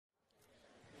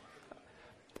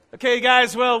Okay,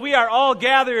 guys, well, we are all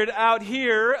gathered out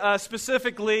here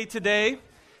specifically today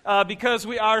because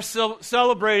we are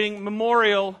celebrating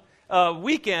Memorial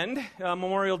Weekend,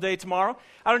 Memorial Day tomorrow.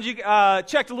 I don't know if you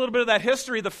checked a little bit of that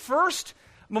history. The first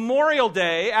Memorial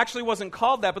Day actually wasn't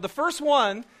called that, but the first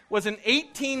one was in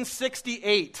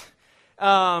 1868.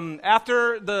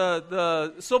 After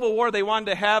the Civil War, they wanted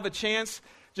to have a chance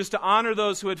just to honor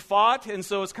those who had fought, and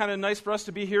so it's kind of nice for us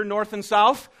to be here, North and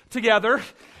South, together.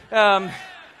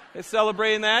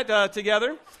 Celebrating that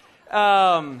together.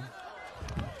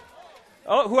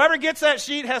 Whoever gets that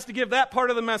sheet has to give that part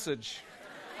of the message.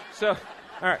 So, all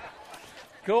right.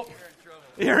 Cool.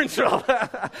 You're in trouble.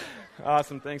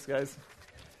 Awesome. Thanks, guys.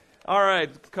 All right.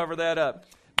 Cover that up.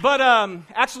 But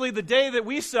actually, the day that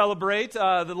we celebrate,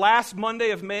 the last Monday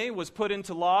of May, was put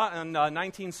into law in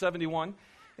 1971.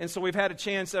 And so we've had a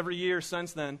chance every year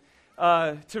since then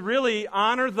to really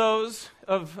honor those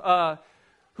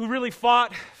who really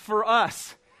fought for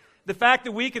us. The fact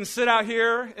that we can sit out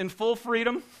here in full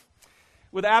freedom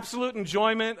with absolute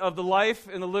enjoyment of the life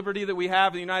and the liberty that we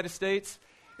have in the United States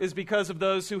is because of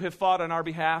those who have fought on our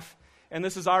behalf. And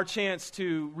this is our chance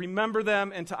to remember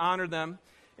them and to honor them.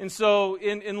 And so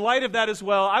in light of that as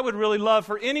well, I would really love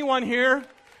for anyone here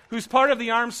who's part of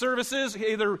the armed services,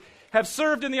 either have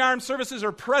served in the armed services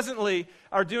or presently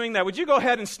are doing that. Would you go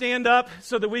ahead and stand up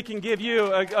so that we can give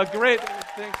you a great...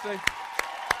 Thanks.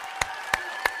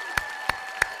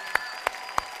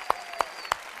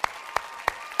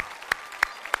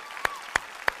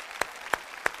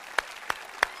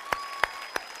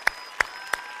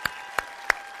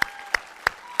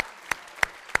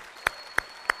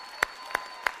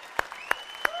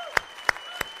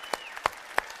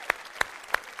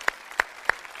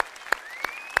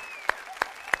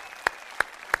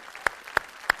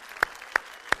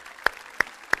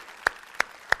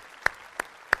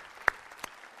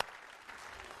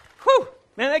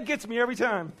 Man, that gets me every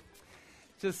time.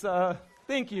 Just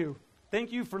thank you.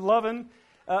 Thank you for loving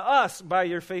us by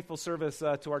your faithful service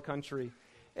to our country.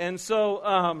 And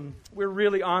so we're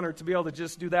really honored to be able to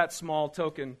just do that small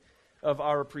token of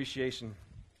our appreciation.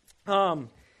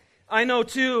 I know,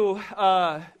 too,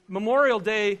 Memorial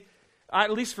Day,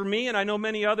 at least for me, and I know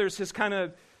many others, has kind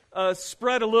of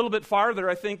spread a little bit farther.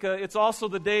 I think it's also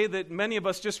the day that many of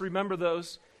us just remember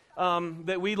those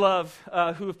that we love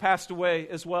who have passed away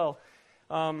as well.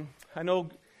 I know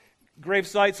grave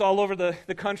sites all over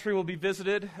the country will be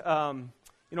visited.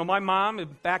 My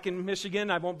mom, back in Michigan,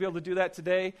 I won't be able to do that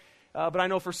today. But I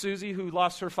know for Susie, who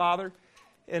lost her father,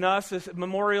 and us, it's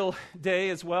Memorial Day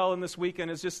as well, and this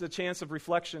weekend is just a chance of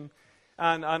reflection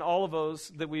on all of those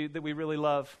that we really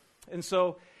love. And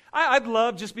so I'd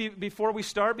love, just before we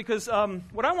start, because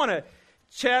what I want to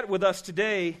chat with us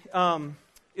today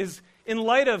is in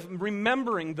light of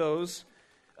remembering those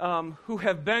who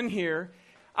have been here.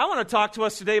 I want to talk to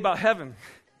us today about heaven.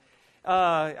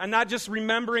 I'm not just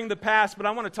remembering the past, but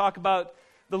I want to talk about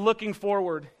the looking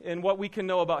forward and what we can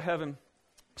know about heaven.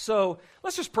 So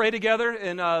let's just pray together,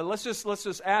 and let's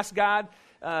just ask God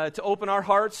to open our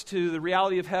hearts to the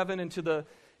reality of heaven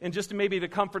and just maybe to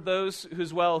comfort those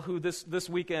who this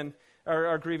weekend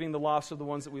are grieving the loss of the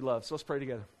ones that we love. So let's pray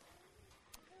together.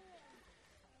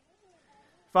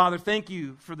 Father, thank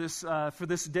you for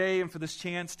this day and for this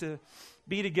chance to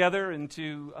be together and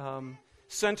to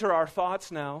center our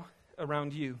thoughts now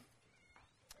around you.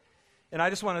 And I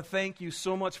just want to thank you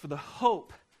so much for the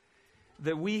hope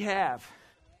that we have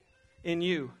in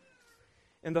you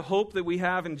and the hope that we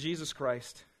have in Jesus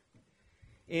Christ.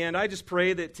 And I just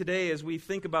pray that today, as we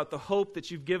think about the hope that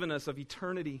you've given us of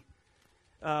eternity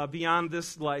beyond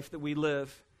this life that we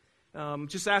live,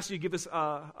 just ask you to give us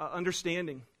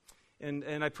understanding.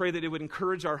 And I pray that it would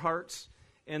encourage our hearts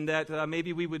and that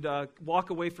maybe we would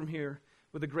walk away from here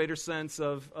with a greater sense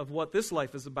of what this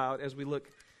life is about as we look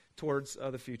towards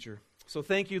the future. So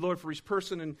thank you, Lord, for each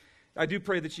person. And I do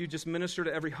pray that you just minister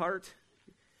to every heart,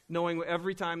 knowing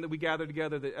every time that we gather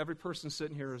together that every person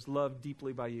sitting here is loved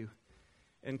deeply by you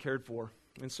and cared for.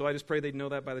 And so I just pray they'd know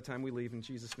that by the time we leave. In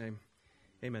Jesus' name,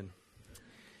 amen.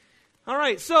 All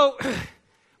right, so...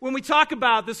 when we talk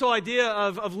about this whole idea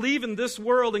of leaving this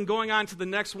world and going on to the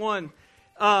next one,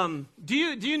 do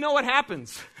you know what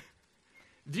happens?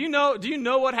 Do you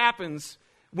know what happens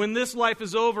when this life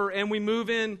is over and we move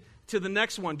in to the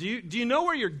next one? Do you know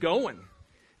where you're going?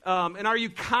 And are you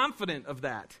confident of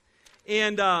that?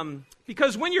 And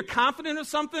because when you're confident of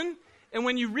something and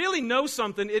when you really know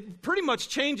something, it pretty much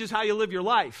changes how you live your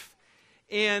life.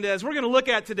 And as we're going to look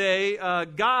at today,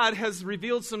 God has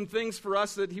revealed some things for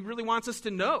us that he really wants us to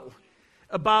know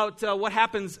about what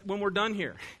happens when we're done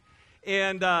here.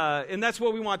 And that's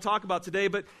what we want to talk about today.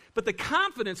 But the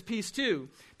confidence piece too,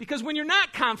 because when you're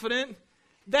not confident,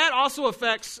 that also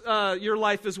affects your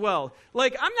life as well.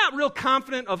 Like, I'm not real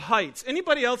confident of heights.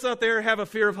 Anybody else out there have a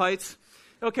fear of heights?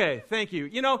 Okay, thank you.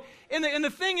 You know, and the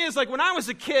thing is, like, when I was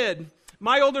a kid,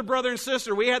 my older brother and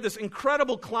sister, we had this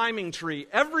incredible climbing tree.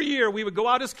 Every year, we would go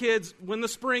out as kids when the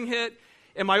spring hit,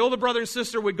 and my older brother and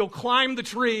sister would go climb the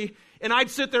tree, and I'd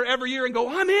sit there every year and go,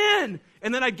 I'm in!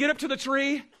 And then I'd get up to the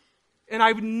tree, and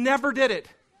I never did it.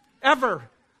 Ever.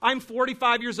 I'm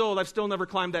 45 years old. I've still never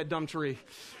climbed that dumb tree.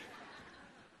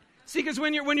 See, because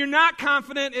when you're not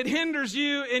confident, it hinders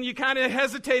you, and you kind of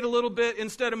hesitate a little bit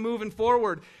instead of moving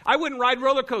forward. I wouldn't ride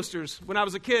roller coasters when I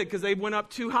was a kid because they went up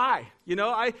too high. You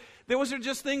know, those are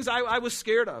just things I was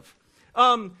scared of.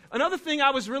 Another thing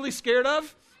I was really scared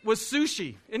of was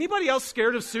sushi. Anybody else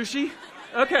scared of sushi?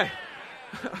 Okay.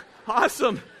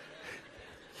 Awesome.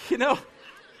 You know,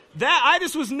 that I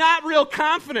just was not real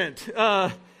confident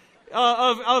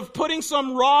of putting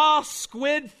some raw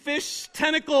squid fish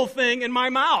tentacle thing in my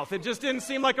mouth. It just didn't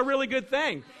seem like a really good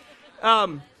thing.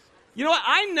 You know what?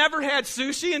 I never had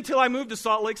sushi until I moved to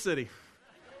Salt Lake City.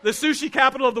 The sushi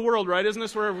capital of the world, right? Isn't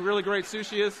this where really great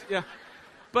sushi is? Yeah.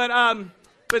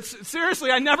 But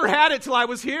seriously, I never had it till I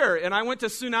was here. And I went to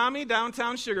Tsunami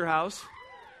Downtown Sugar House.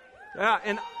 Yeah,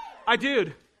 and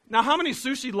dude, now how many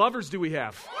sushi lovers do we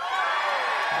have?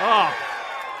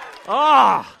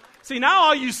 See, now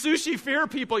all you sushi fear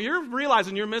people, you're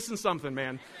realizing you're missing something,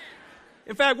 man.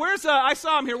 In fact, I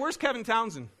saw him here. Where's Kevin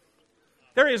Townsend?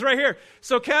 There he is, right here.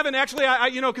 So Kevin, actually,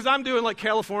 because I'm doing like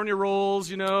California rolls,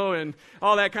 you know, and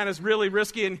all that kind of really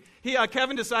risky. And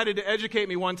Kevin decided to educate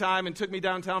me one time and took me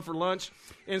downtown for lunch.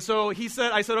 And so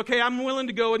I said, okay, I'm willing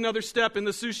to go another step in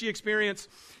the sushi experience.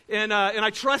 And I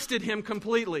trusted him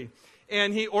completely.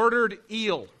 And he ordered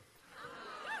eel.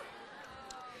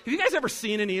 Have you guys ever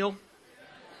seen an eel?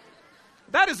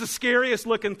 That is the scariest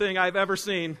looking thing I've ever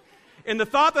seen. And the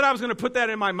thought that I was going to put that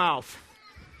in my mouth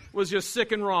was just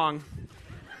sick and wrong.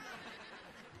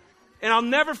 And I'll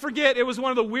never forget, it was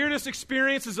one of the weirdest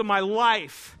experiences of my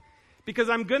life. Because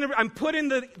I'm putting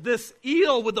this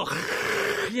eel with the,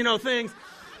 things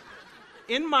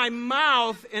in my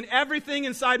mouth, and everything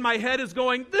inside my head is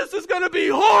going, this is going to be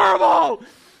horrible!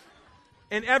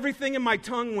 And everything in my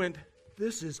tongue went,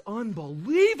 this is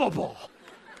unbelievable.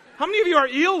 How many of you are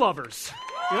eel lovers?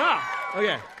 Yeah.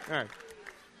 Okay. All right.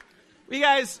 Well, you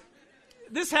guys,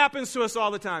 this happens to us all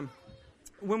the time.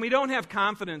 When we don't have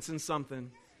confidence in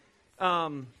something,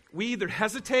 we either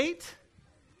hesitate,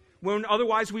 when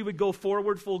otherwise we would go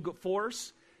forward full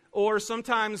force, or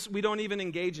sometimes we don't even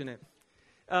engage in it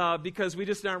because we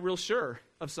just aren't real sure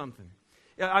of something.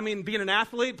 I mean, being an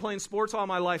athlete, playing sports all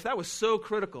my life, that was so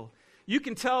critical. You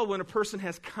can tell when a person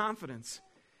has confidence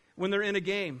when they're in a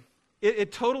game.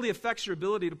 It totally affects your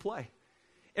ability to play.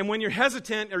 And when you're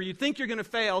hesitant or you think you're going to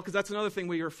fail, because that's another thing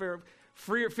where your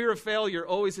fear of failure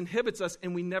always inhibits us,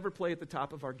 and we never play at the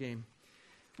top of our game.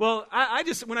 Well,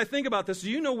 when I think about this,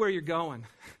 do you know where you're going?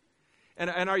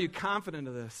 And are you confident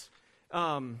of this?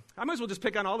 I might as well just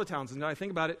pick on all the towns and I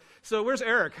think about it. So where's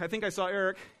Eric? I think I saw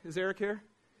Eric. Is Eric here?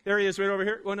 There he is, right over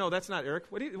here. Oh, no, that's not Eric.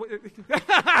 There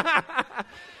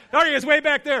he is, way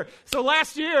back there. So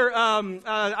last year,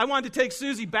 I wanted to take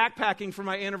Susie backpacking for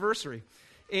my anniversary.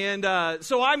 And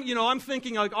so I'm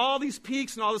thinking like all these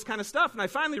peaks and all this kind of stuff. And I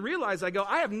finally realized,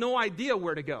 I have no idea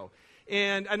where to go.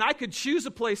 And I could choose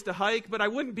a place to hike, but I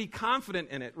wouldn't be confident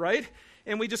in it, right?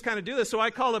 And we just kind of do this. So I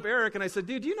called up Eric and I said,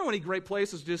 dude, do you know any great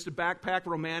places just to backpack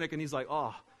romantic? And he's like,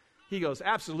 oh. He goes,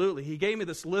 absolutely. He gave me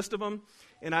this list of them.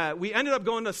 And we ended up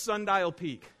going to Sundial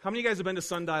Peak. How many of you guys have been to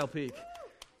Sundial Peak?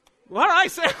 Well, all right,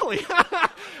 Sally.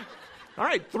 All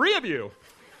right, 3 of you.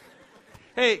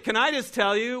 Hey, can I just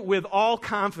tell you with all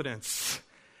confidence,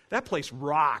 that place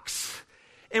rocks.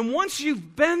 And once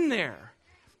you've been there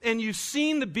and you've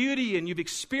seen the beauty and you've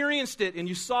experienced it and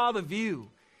you saw the view,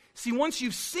 see, once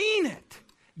you've seen it,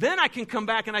 then I can come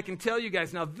back and I can tell you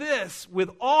guys, now this, with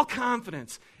all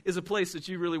confidence, is a place that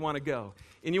you really want to go.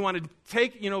 And you want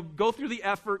to go through the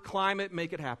effort, climb it,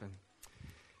 make it happen.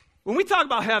 When we talk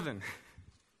about heaven,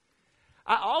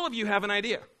 all of you have an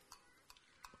idea.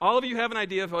 All of you have an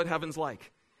idea of what heaven's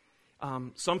like.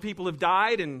 Some people have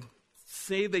died and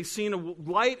say they've seen a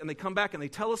light, and they come back and they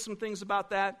tell us some things about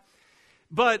that.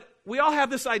 But we all have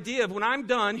this idea of when I'm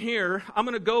done here, I'm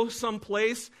going to go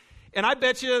someplace. And I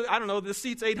bet you, I don't know, the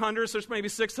seat's 800, so there's maybe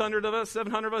 600 of us,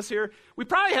 700 of us here. We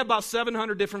probably have about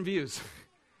 700 different views.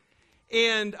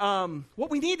 And what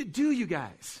we need to do, you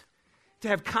guys, to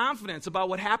have confidence about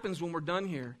what happens when we're done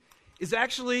here, is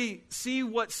actually see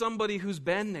what somebody who's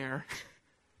been there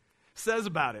says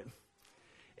about it.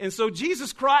 And so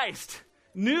Jesus Christ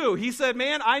knew. He said,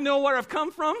 man, I know where I've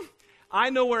come from. I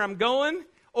know where I'm going.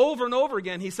 Over and over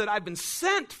again, he said, I've been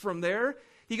sent from there.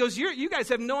 He goes, you guys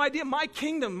have no idea. My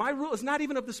kingdom, my rule is not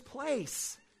even of this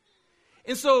place.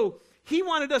 And so he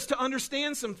wanted us to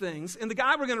understand some things. And the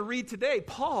guy we're going to read today,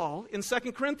 Paul, in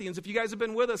 2 Corinthians, if you guys have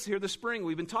been with us here this spring,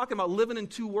 we've been talking about living in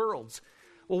two worlds.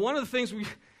 Well, one of the things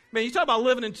man, you talk about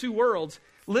living in two worlds,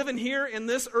 living here in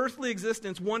this earthly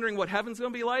existence, wondering what heaven's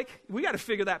going to be like, we got to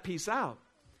figure that piece out.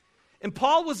 And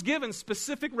Paul was given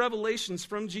specific revelations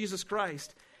from Jesus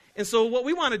Christ. And so what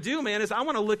we want to do, man, is I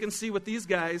want to look and see what these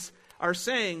guys are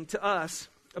saying to us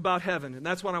about heaven. And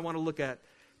that's what I want to look at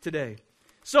today.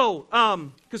 So,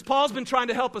 because Paul's been trying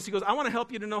to help us. He goes, I want to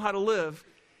help you to know how to live.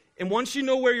 And once you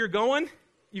know where you're going,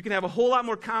 you can have a whole lot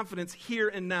more confidence here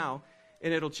and now,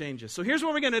 and it'll change you. So here's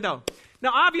what we're going to know.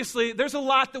 Now, obviously, there's a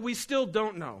lot that we still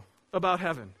don't know about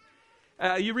heaven.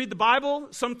 You read the Bible,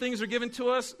 some things are given to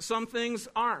us, some things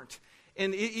aren't.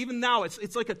 And even now,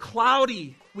 it's like a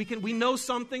cloudy. We know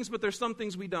some things, but there's some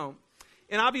things we don't.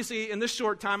 And obviously, in this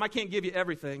short time, I can't give you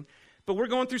everything. But we're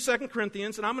going through 2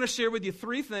 Corinthians, and I'm going to share with you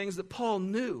 3 things that Paul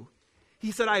knew.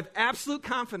 He said, I have absolute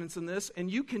confidence in this, and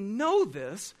you can know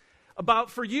this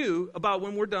about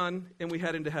when we're done and we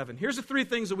head into heaven. Here's the 3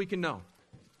 things that we can know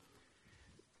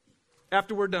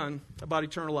after we're done about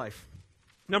eternal life.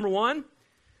 Number 1,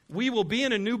 we will be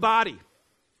in a new body.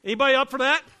 Anybody up for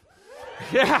that?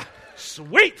 Yeah.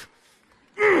 Sweet.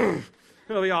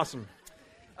 That'll be awesome.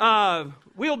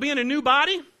 We'll be in a new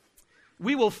body.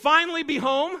 We will finally be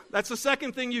home. That's the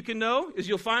second thing you can know, is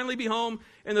you'll finally be home.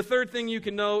 And the third thing you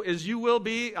can know is you will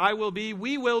be, I will be,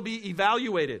 we will be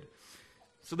evaluated.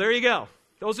 So there you go.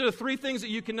 Those are the 3 things that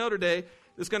you can know today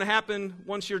that's going to happen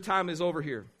once your time is over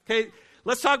here. Okay,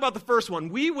 let's talk about the first one.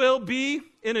 We will be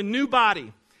in a new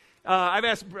body. I've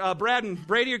asked Brad and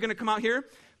Brady are going to come out here.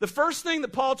 The first thing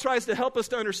that Paul tries to help us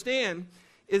to understand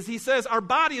is he says our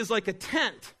body is like a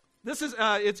tent. This is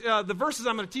the verses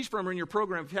I'm going to teach from are in your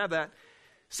program if you have that.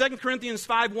 2 Corinthians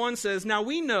 5:1 says, now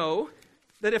we know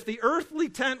that if the earthly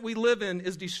tent we live in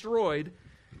is destroyed,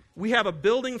 we have a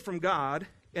building from God,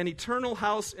 an eternal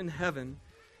house in heaven,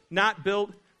 not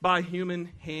built by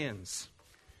human hands.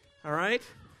 All right?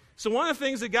 So one of the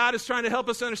things that God is trying to help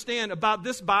us understand about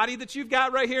this body that you've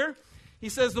got right here, he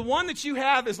says the one that you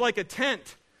have is like a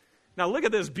tent. Now look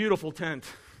at this beautiful tent.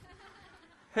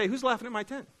 Hey, who's laughing at my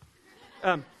tent?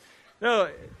 No,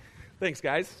 thanks,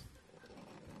 guys.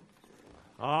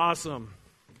 Awesome.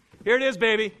 Here it is,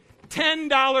 baby.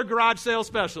 $10 garage sale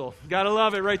special. Gotta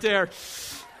love it right there.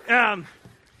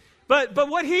 But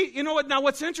what now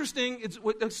what's interesting is,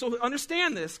 so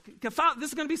understand this. This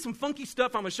is going to be some funky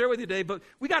stuff I'm going to share with you today, but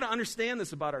we got to understand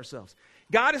this about ourselves.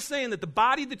 God is saying that the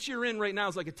body that you're in right now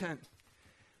is like a tent.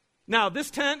 Now,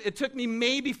 this tent, it took me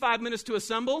maybe 5 minutes to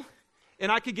assemble,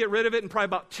 and I could get rid of it in probably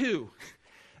about 2.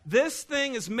 This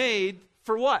thing is made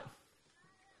for what?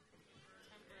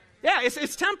 Yeah,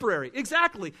 it's temporary.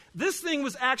 Exactly. This thing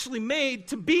was actually made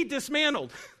to be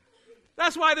dismantled.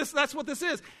 That's what this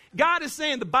is. God is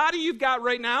saying the body you've got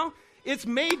right now, it's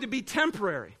made to be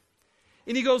temporary.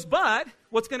 And he goes, but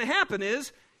what's going to happen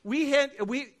is we have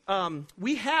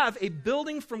a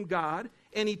building from God,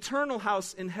 an eternal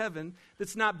house in heaven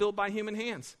that's not built by human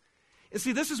hands. And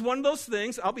see, this is one of those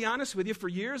things, I'll be honest with you, for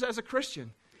years as a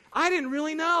Christian, I didn't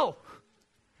really know.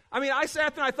 I mean, I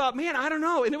sat there and I thought, man, I don't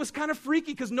know. And it was kind of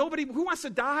freaky because who wants to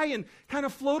die and kind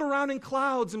of float around in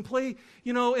clouds and play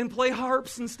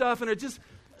harps and stuff. And it just,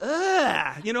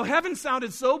 heaven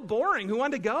sounded so boring. Who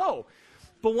wanted to go?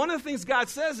 But one of the things God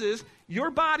says is, your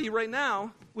body right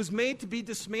now was made to be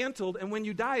dismantled. And when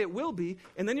you die, it will be.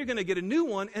 And then you're going to get a new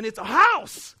one. And it's a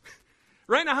house.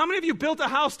 Right now, how many of you built a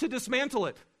house to dismantle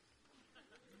it?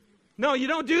 No, you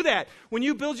don't do that. When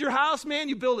you build your house, man,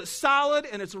 you build it solid,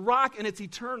 and it's rock, and it's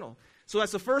eternal. So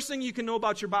that's the first thing you can know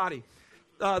about your body.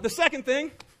 The second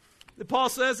thing that Paul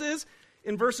says is,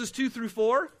 in verses 2 through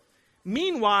 4,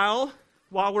 meanwhile,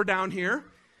 while we're down here,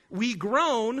 we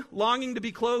groan, longing to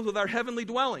be clothed with our heavenly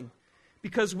dwelling,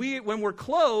 because when we're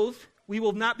clothed, we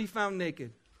will not be found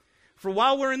naked. For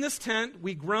while we're in this tent,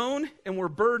 we groan and we're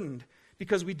burdened,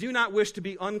 because we do not wish to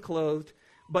be unclothed,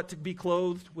 but to be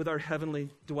clothed with our heavenly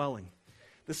dwelling.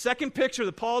 The second picture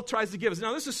that Paul tries to give us,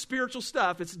 now this is spiritual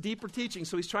stuff, it's deeper teaching,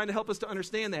 so he's trying to help us to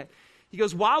understand that. He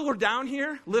goes, while we're down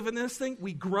here living this thing,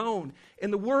 we groan.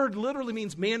 And the word literally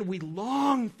means, man, we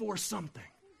long for something.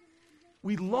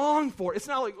 We long for it. It's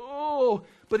not like,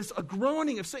 but it's a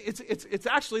groaning of saying, it's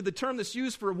actually the term that's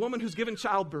used for a woman who's given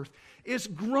childbirth. It's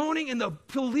groaning in the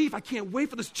belief, I can't wait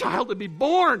for this child to be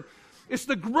born. It's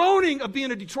the groaning of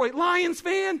being a Detroit Lions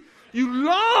fan. You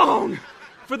long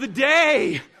for the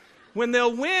day When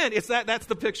they'll win, that's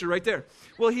the picture right there.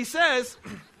 Well, he says,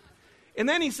 and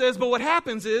then he says, but what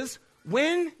happens is,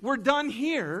 when we're done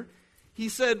here, he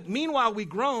said, meanwhile we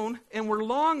groan and we're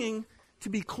longing to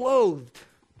be clothed.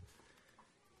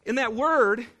 And that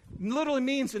word literally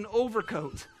means an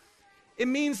overcoat. It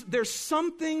means there's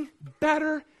something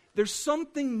better, there's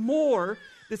something more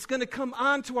that's going to come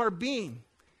onto our being.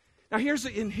 Now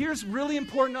here's really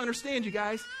important to understand, you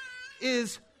guys,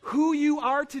 is who you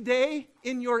are today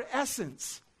in your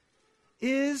essence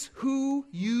is who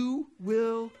you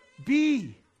will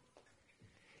be.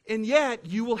 And yet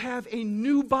you will have a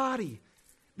new body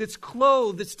that's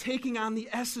clothed, that's taking on the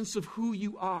essence of who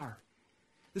you are.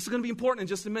 This is going to be important in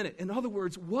just a minute. In other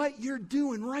words, what you're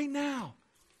doing right now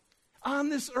on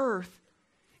this earth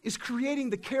is creating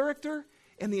the character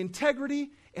and the integrity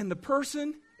and the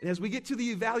person. And as we get to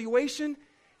the evaluation,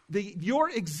 your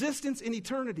existence in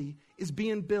eternity is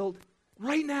being built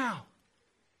right now.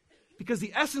 Because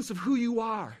the essence of who you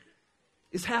are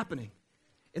is happening.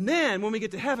 And then when we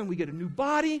get to heaven, we get a new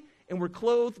body and we're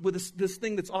clothed with this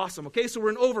thing that's awesome. Okay, so we're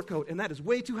in overcoat and that is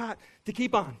way too hot to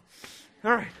keep on.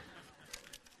 All right.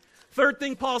 Third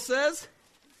thing Paul says,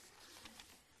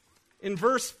 in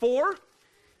verse 4,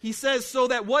 he says, so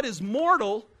that what is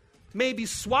mortal may be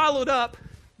swallowed up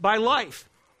by life.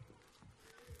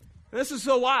 And this is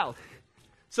so wild.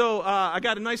 So I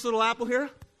got a nice little apple here.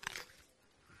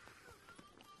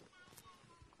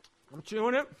 I'm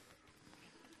chewing it.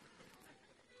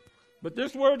 But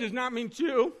this word does not mean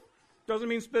chew. Doesn't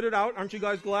mean spit it out. Aren't you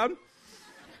guys glad?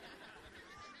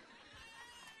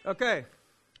 Okay.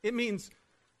 It means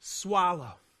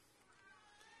swallow.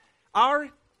 Our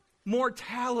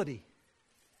mortality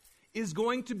is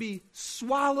going to be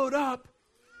swallowed up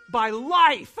by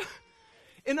life.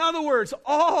 In other words,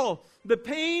 all the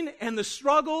pain and the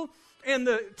struggle and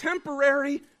the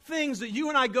temporary things that you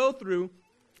and I go through,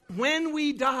 when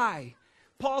we die,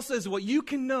 Paul says what you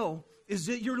can know is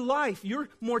that your life, your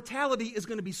mortality is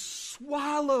going to be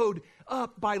swallowed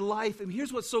up by life. And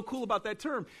here's what's so cool about that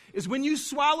term, is when you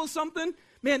swallow something,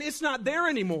 man, it's not there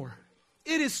anymore.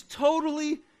 It is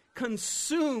totally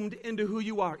consumed into who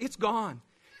you are. It's gone.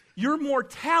 Your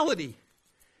mortality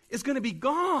is going to be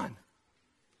gone.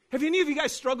 Have any of you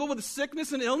guys struggled with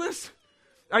sickness and illness?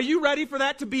 Are you ready for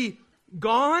that to be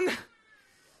gone?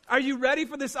 Are you ready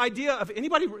for this idea of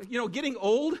anybody, getting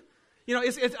old?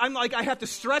 I'm like, I have to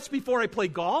stretch before I play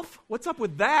golf? What's up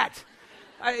with that?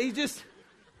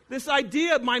 This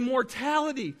idea of my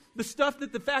mortality, the stuff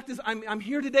that the fact is I'm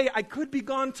here today, I could be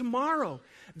gone tomorrow.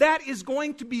 That is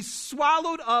going to be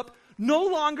swallowed up, no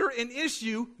longer an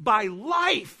issue, by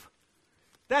life.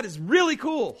 That is really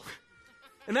cool.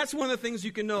 And that's one of the things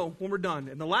you can know when we're done.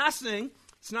 And the last thing,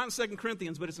 it's not in 2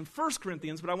 Corinthians, but it's in 1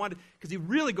 Corinthians, but I wanted, because he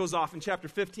really goes off in chapter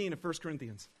 15 of 1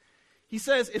 Corinthians. He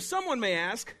says, if someone may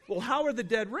ask, well, how are the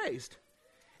dead raised?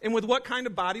 And with what kind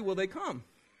of body will they come?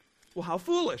 Well, how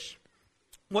foolish.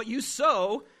 What you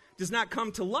sow does not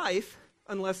come to life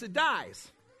unless it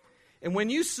dies. And when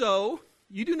you sow,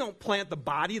 you do not plant the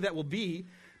body that will be,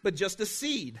 but just a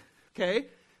seed. Okay?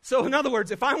 So in other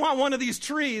words, if I want one of these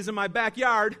trees in my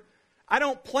backyard, I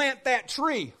don't plant that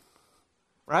tree.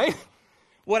 Right?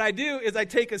 What I do is I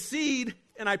take a seed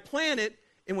and I plant it,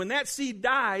 and when that seed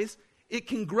dies, it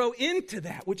can grow into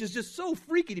that, which is just so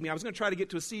freaky to me. I was going to try to get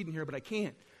to a seed in here, but I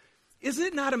can't. Isn't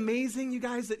it not amazing, you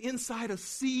guys, that inside a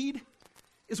seed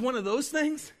is one of those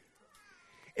things?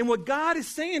 And what God is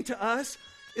saying to us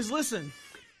is, listen,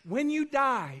 when you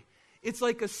die, it's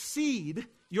like a seed.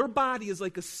 Your body is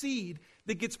like a seed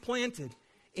that gets planted.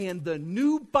 And the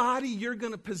new body you're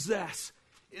going to possess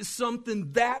is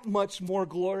something that much more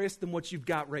glorious than what you've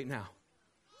got right now.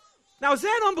 Now, is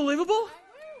that unbelievable?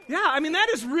 Yeah, I mean, that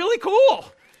is really cool.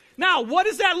 Now, what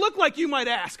does that look like, you might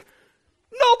ask?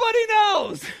 Nobody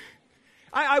knows.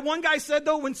 One guy said,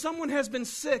 though, when someone has been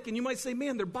sick, and you might say,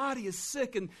 man, their body is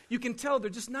sick, and you can tell they're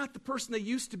just not the person they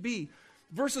used to be,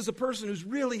 versus a person who's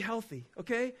really healthy,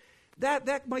 okay?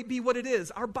 That might be what it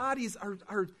is. Our bodies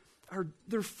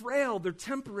they're frail, they're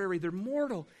temporary, they're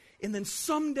mortal. And then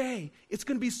someday, it's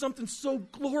going to be something so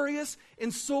glorious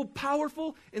and so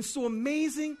powerful and so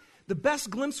amazing. The best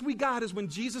glimpse we got is when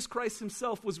Jesus Christ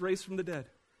himself was raised from the dead.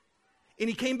 And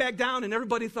he came back down, and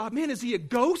everybody thought, man, is he a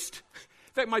ghost?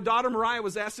 In fact, my daughter Mariah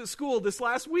was asked at school this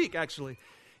last week, actually,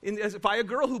 by a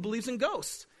girl who believes in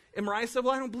ghosts. And Mariah said,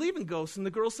 well, I don't believe in ghosts. And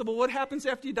the girl said, well, what happens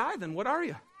after you die then? What are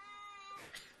you?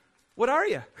 What are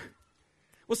you?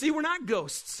 Well, see, we're not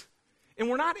ghosts. And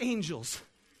we're not angels.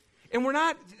 And we're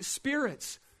not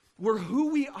spirits. We're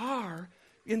who we are.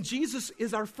 And Jesus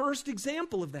is our first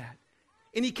example of that.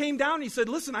 And he came down and he said,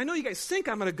 listen, I know you guys think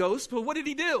I'm a ghost, but what did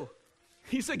he do?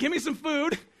 He said, give me some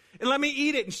food. And let me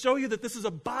eat it and show you that this is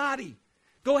a body.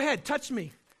 Go ahead, touch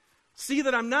me. See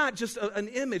that I'm not just an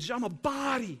image. I'm a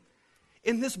body.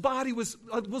 And this body was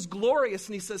glorious.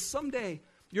 And he says, someday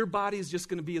your body is just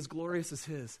going to be as glorious as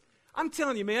his. I'm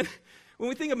telling you, man, when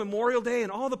we think of Memorial Day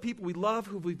and all the people we love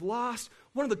who we've lost,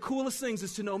 one of the coolest things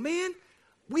is to know, man,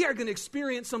 we are going to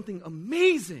experience something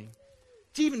amazing.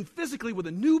 Even physically with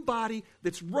a new body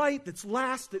that's right, that's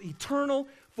last, that's eternal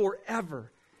forever.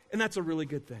 And that's a really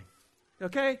good thing.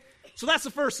 Okay? So that's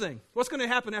the first thing. What's going to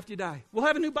happen after you die? We'll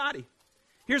have a new body.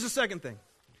 Here's the second thing.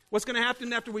 What's going to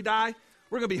happen after we die?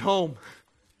 We're going to be home.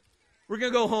 We're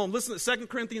going to go home. Listen to 2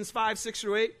 Corinthians 5, 6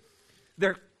 through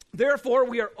 8. Therefore,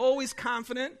 we are always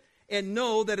confident and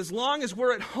know that as long as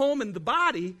we're at home in the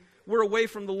body, we're away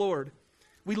from the Lord.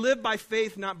 We live by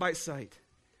faith, not by sight.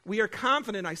 We are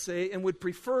confident, I say, and would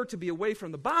prefer to be away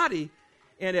from the body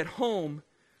and at home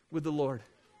with the Lord.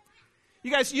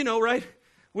 You guys, you know, right?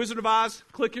 Wizard of Oz,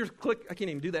 click, I can't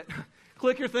even do that.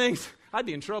 Click your things. I'd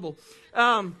be in trouble.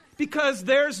 Because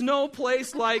there's no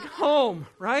place like home,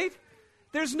 right?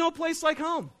 There's no place like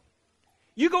home.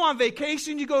 You go on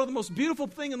vacation, you go to the most beautiful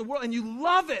thing in the world, and you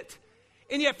love it.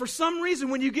 And yet, for some reason,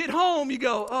 when you get home, you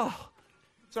go, oh,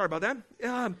 sorry about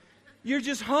that. You're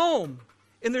just home.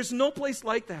 And there's no place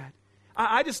like that.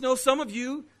 I just know some of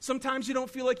you, sometimes you don't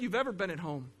feel like you've ever been at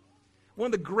home. One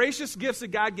of the gracious gifts that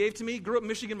God gave to me, grew up in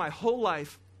Michigan my whole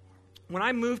life. When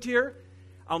I moved here,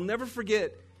 I'll never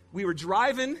forget, we were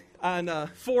driving on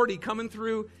 40 coming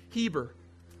through Heber.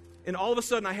 And all of a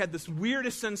sudden, I had this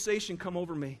weirdest sensation come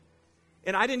over me.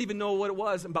 And I didn't even know what it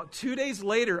was. And about 2 days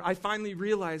later, I finally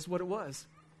realized what it was.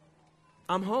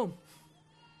 I'm home.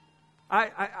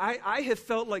 I have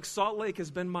felt like Salt Lake has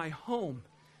been my home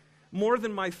more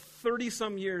than my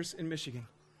 30-some years in Michigan.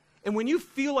 And when you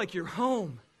feel like you're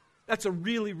home, that's a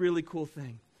really, really cool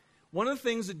thing. One of the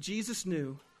things that Jesus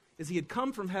knew is he had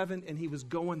come from heaven and he was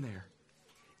going there.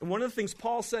 And one of the things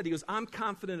Paul said, he goes, I'm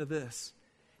confident of this.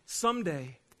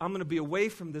 Someday, I'm going to be away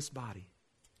from this body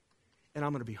and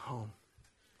I'm going to be home.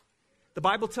 The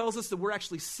Bible tells us that we're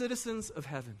actually citizens of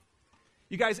heaven.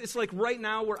 You guys, it's like right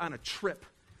now we're on a trip.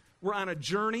 We're on a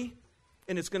journey,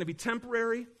 and it's going to be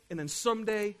temporary, and then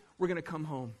someday we're going to come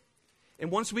home.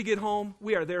 And once we get home,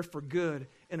 we are there for good,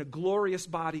 in a glorious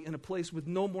body, in a place with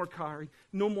no more crying,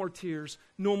 no more tears,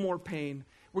 no more pain.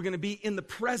 We're going to be in the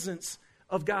presence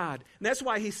of God. And that's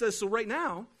why he says, so right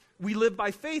now, we live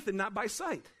by faith and not by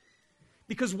sight.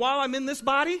 Because while I'm in this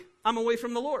body, I'm away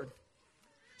from the Lord.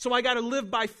 So I got to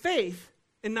live by faith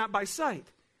and not by sight.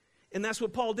 And that's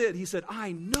what Paul did. He said,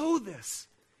 I know this.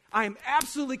 I am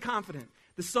absolutely confident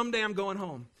that someday I'm going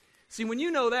home. See, when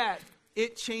you know that,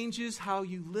 it changes how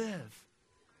you live.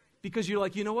 Because you're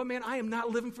like, you know what, man? I am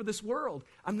not living for this world.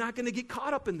 I'm not going to get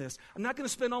caught up in this. I'm not going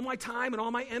to spend all my time and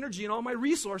all my energy and all my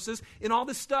resources in all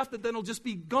this stuff that then will just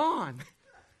be gone.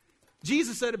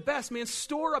 Jesus said it best, man,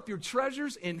 store up your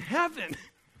treasures in heaven.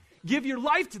 Give your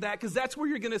life to that because that's where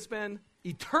you're going to spend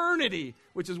eternity,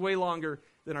 which is way longer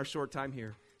than our short time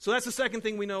here. So that's the second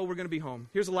thing we know, we're going to be home.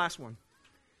 Here's the last one.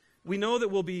 We know that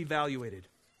we'll be evaluated.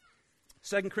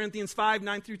 2 Corinthians 5,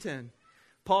 9 through 10.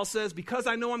 Paul says, because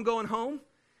I know I'm going home,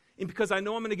 and because I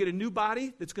know I'm going to get a new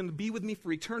body that's going to be with me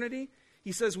for eternity,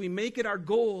 he says we make it our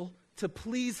goal to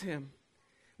please him,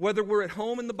 whether we're at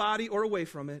home in the body or away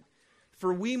from it.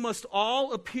 For we must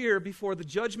all appear before the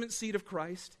judgment seat of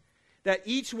Christ, that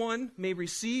each one may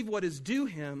receive what is due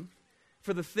him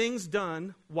for the things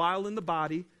done while in the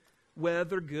body,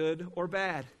 whether good or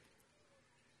bad.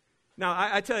 Now,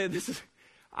 I tell you, this is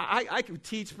I could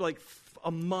teach for like a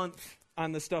month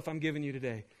on the stuff I'm giving you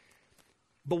today.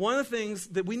 But one of the things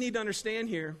that we need to understand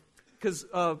here, because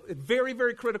it's very,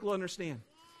 very critical to understand,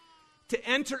 to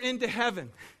enter into heaven,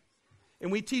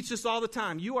 and we teach this all the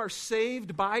time, you are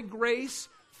saved by grace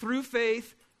through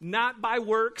faith, not by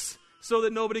works, so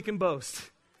that nobody can boast.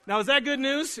 Now, is that good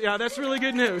news? Yeah, that's really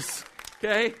good news.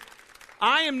 Okay?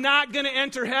 I am not going to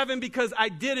enter heaven because I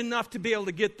did enough to be able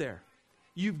to get there.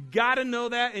 You've got to know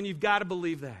that and you've got to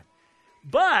believe that.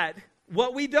 But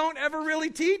what we don't ever really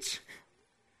teach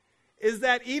is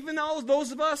that even all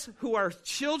those of us who are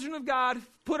children of God,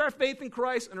 put our faith in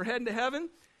Christ and are heading to heaven,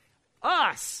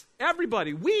 us,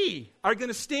 everybody, we are going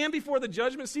to stand before the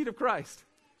judgment seat of Christ.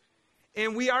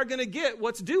 And we are going to get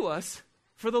what's due us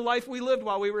for the life we lived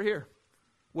while we were here,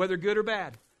 whether good or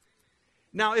bad.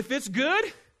 Now, if it's good,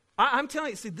 I'm telling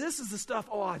you, see, this is the stuff,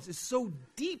 it's so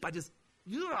deep. I just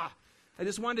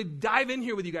wanted to dive in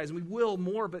here with you guys, and we will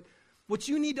more, but what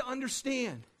you need to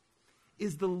understand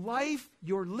is the life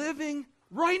you're living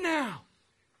right now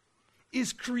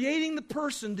is creating the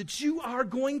person that you are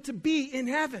going to be in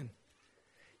heaven.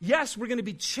 Yes, we're going to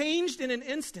be changed in an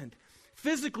instant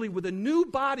physically with a new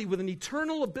body, with an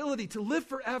eternal ability to live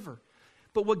forever.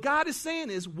 But what God is saying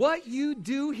is, what you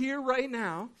do here right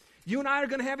now, you and I are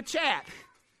going to have a chat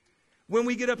when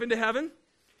we get up into heaven.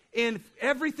 And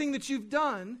everything that you've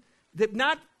done, that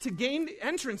not to gain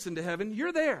entrance into heaven,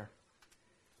 you're there.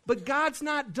 But God's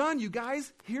not done, you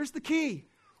guys. Here's the key.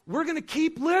 We're going to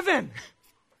keep living.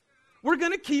 We're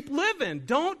going to keep living.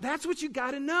 That's what you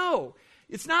got to know.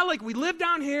 It's not like we live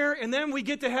down here and then we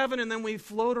get to heaven and then we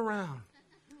float around.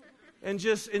 And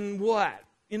just, in what?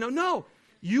 No.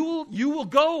 You will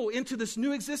go into this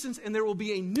new existence, and there will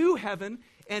be a new heaven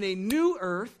and a new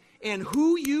earth, and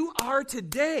who you are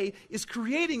today is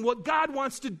creating what God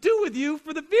wants to do with you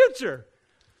for the future.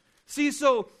 See,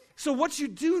 so what you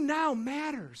do now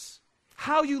matters.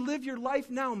 How you live your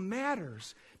life now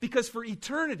matters, because for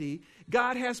eternity,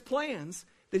 God has plans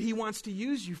that he wants to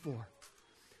use you for.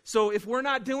 So if we're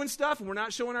not doing stuff and we're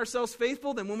not showing ourselves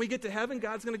faithful, then when we get to heaven,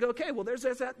 God's going to go, okay, well, there's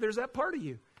that part of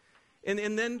you. And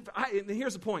then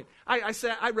here's the point.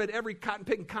 I read every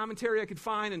cotton-picking commentary I could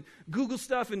find and Google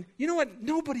stuff, and you know what?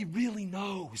 Nobody really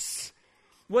knows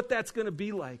what that's going to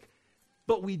be like.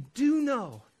 But we do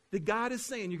know that God is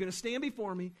saying, you're going to stand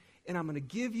before me, and I'm going to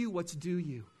give you what's due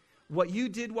you. What you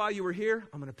did while you were here,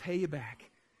 I'm going to pay you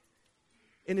back.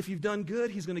 And if you've done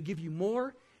good, he's going to give you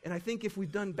more. And I think if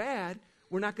we've done bad,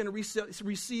 we're not going to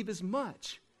receive as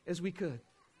much as we could.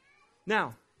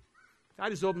 Now,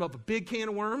 I just opened up a big can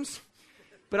of worms.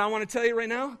 But I want to tell you right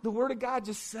now, the Word of God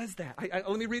just says that.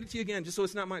 Let me read it to you again, just so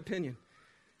it's not my opinion.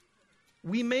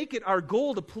 We make it our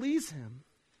goal to please him,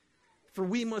 for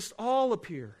we must all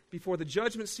appear before the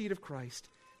judgment seat of Christ,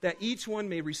 that each one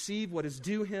may receive what is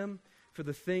due him for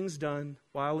the things done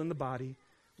while in the body,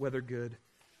 whether good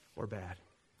or bad.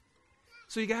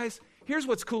 So you guys, here's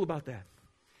what's cool about that.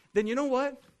 Then you know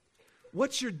what?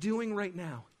 What you're doing right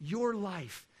now, your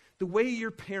life, the way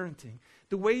you're parenting,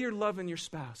 the way you're loving your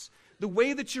spouse, the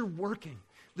way that you're working,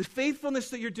 the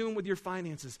faithfulness that you're doing with your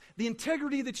finances, the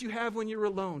integrity that you have when you're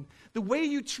alone, the way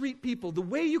you treat people, the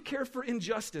way you care for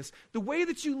injustice, the way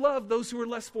that you love those who are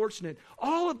less fortunate,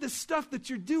 all of this stuff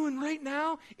that you're doing right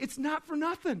now, it's not for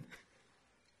nothing.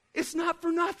 It's not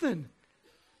for nothing.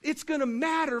 It's going to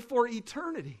matter for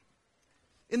eternity.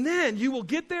 And then you will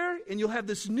get there and you'll have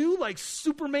this new, like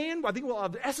Superman, I think we'll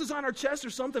have S's on our chest or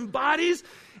something, bodies,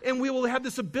 and we will have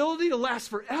this ability to last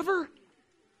forever.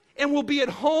 And we'll be at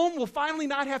home. We'll finally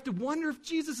not have to wonder if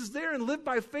Jesus is there and live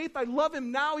by faith. I love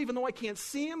him now, even though I can't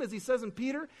see him, as he says in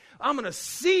Peter. I'm going to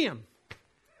see him.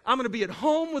 I'm going to be at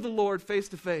home with the Lord face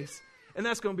to face. And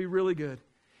that's going to be really good.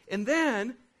 And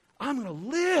then I'm going to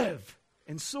live.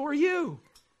 And so are you.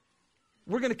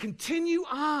 We're going to continue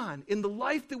on in the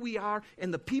life that we are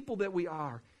and the people that we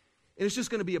are. And it's just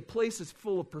going to be a place that's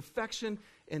full of perfection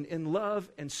and love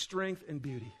and strength and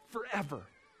beauty forever.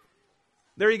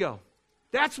 There you go.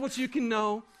 That's what you can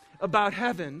know about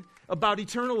heaven, about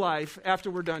eternal life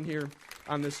after we're done here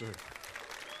on this earth.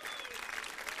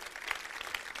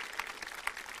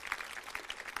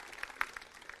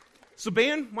 So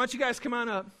band, why don't you guys come on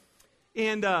up?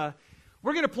 And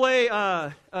we're going to play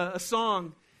a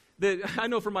song that I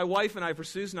know for my wife and I, for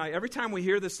Susan and I, every time we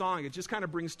hear this song, it just kind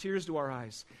of brings tears to our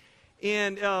eyes.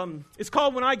 And it's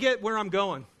called When I Get Where I'm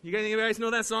Going. You guys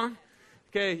know that song?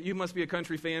 Okay, you must be a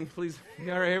country fan. Please.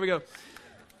 All right, here we go.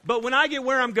 But when I get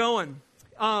where I'm going.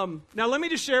 Now, let me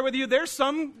just share with you, there's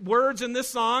some words in this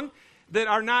song that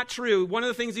are not true. One of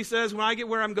the things he says, when I get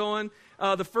where I'm going,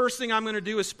 the first thing I'm going to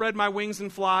do is spread my wings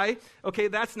and fly. Okay,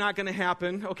 that's not going to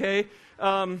happen, okay?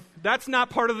 That's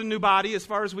not part of the new body as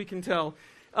far as we can tell.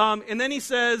 And then he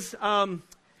says, or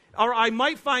I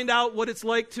might find out what it's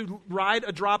like to ride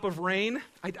a drop of rain.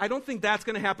 I don't think that's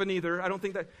going to happen either. I don't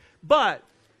think that. But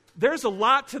there's a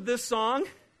lot to this song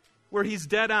where he's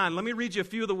dead on. Let me read you a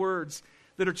few of the words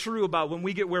that are true about when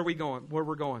we get where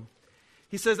we're going.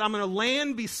 He says, I'm going to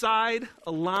land beside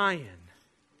a lion,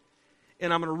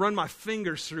 and I'm going to run my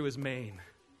fingers through his mane.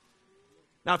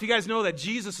 Now, if you guys know that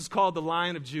Jesus is called the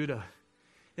Lion of Judah.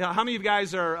 You know, how many of you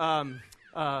guys are,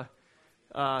 that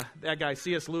guy,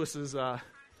 C.S. Lewis's, Narnia,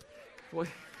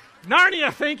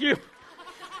 thank you.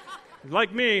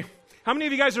 Like me. How many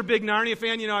of you guys are a big Narnia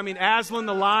fan? You know, I mean, Aslan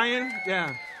the lion.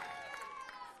 Yeah.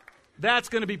 That's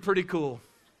going to be pretty cool.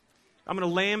 I'm going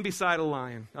to land beside a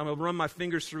lion. I'm going to run my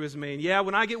fingers through his mane. Yeah,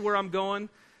 when I get where I'm going,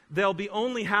 there'll be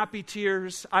only happy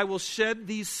tears. I will shed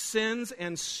these sins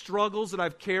and struggles that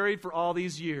I've carried for all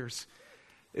these years.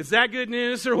 Is that good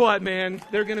news or what, man?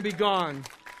 They're going to be gone.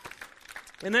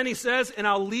 And then he says, and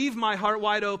I'll leave my heart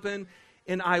wide open,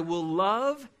 and I will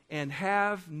love and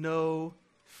have no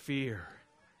fear.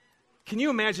 Can you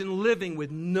imagine living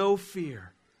with no fear?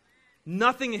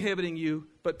 Nothing inhibiting you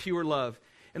but pure love.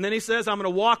 And then he says, I'm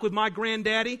going to walk with my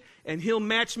granddaddy, and he'll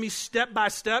match me step by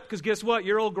step, because guess what?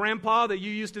 Your old grandpa that you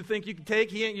used to think you could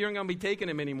take, you ain't going to be taking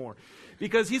him anymore,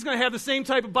 because he's going to have the same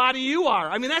type of body you are.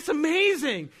 I mean, that's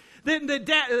amazing.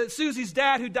 Susie's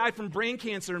dad, who died from brain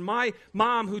cancer, and my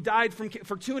mom, who died for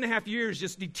 2.5 years,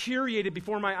 just deteriorated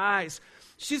before my eyes.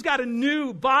 She's got a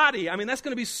new body. I mean, that's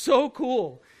going to be so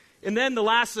cool. And then the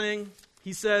last thing,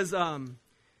 he says,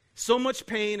 so much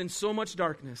pain and so much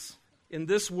darkness in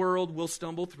this world we'll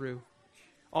stumble through.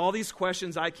 All these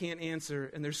questions I can't answer,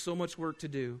 and there's so much work to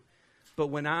do. But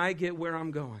when I get where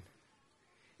I'm going,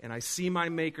 and I see my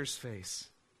Maker's face,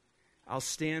 I'll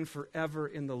stand forever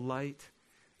in the light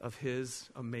of his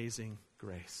amazing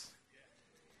grace.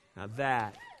 Now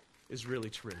that is really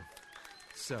true.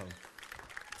 So,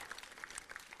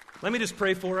 let me just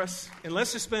pray for us, and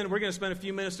we're going to spend a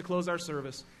few minutes to close our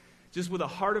service, just with a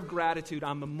heart of gratitude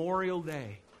on Memorial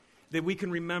Day, that we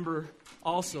can remember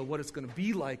also what it's going to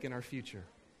be like in our future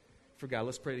for God.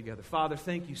 Let's pray together. Father,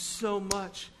 thank you so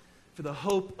much for the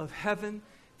hope of heaven.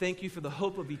 Thank you for the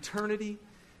hope of eternity.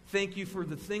 Thank you for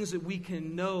the things that we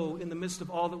can know in the midst of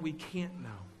all that we can't know.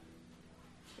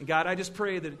 And God, I just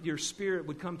pray that your Spirit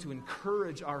would come to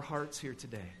encourage our hearts here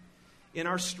today, in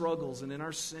our struggles and in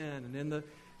our sin and in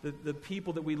the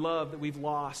people that we love, that we've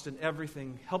lost and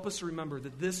everything. Help us to remember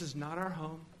that this is not our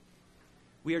home.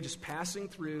 We are just passing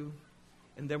through,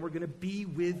 and then we're going to be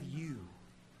with you,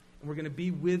 and we're going to be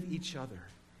with each other.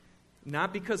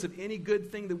 Not because of any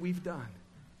good thing that we've done,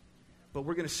 but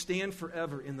we're going to stand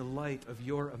forever in the light of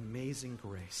your amazing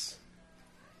grace.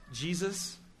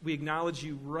 Jesus, we acknowledge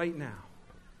you right now.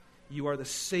 You are the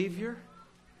Savior.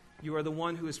 You are the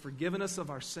one who has forgiven us of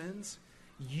our sins.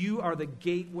 You are the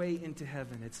gateway into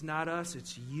heaven. It's not us,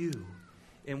 it's you.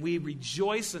 And we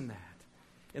rejoice in that.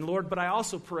 And Lord, but I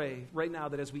also pray right now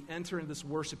that as we enter into this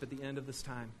worship at the end of this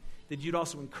time, that you'd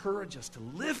also encourage us to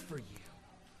live for you.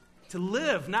 To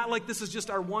live, not like this is just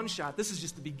our one shot. This is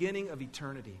just the beginning of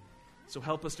eternity. So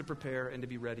help us to prepare and to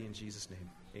be ready in Jesus' name.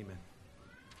 Amen.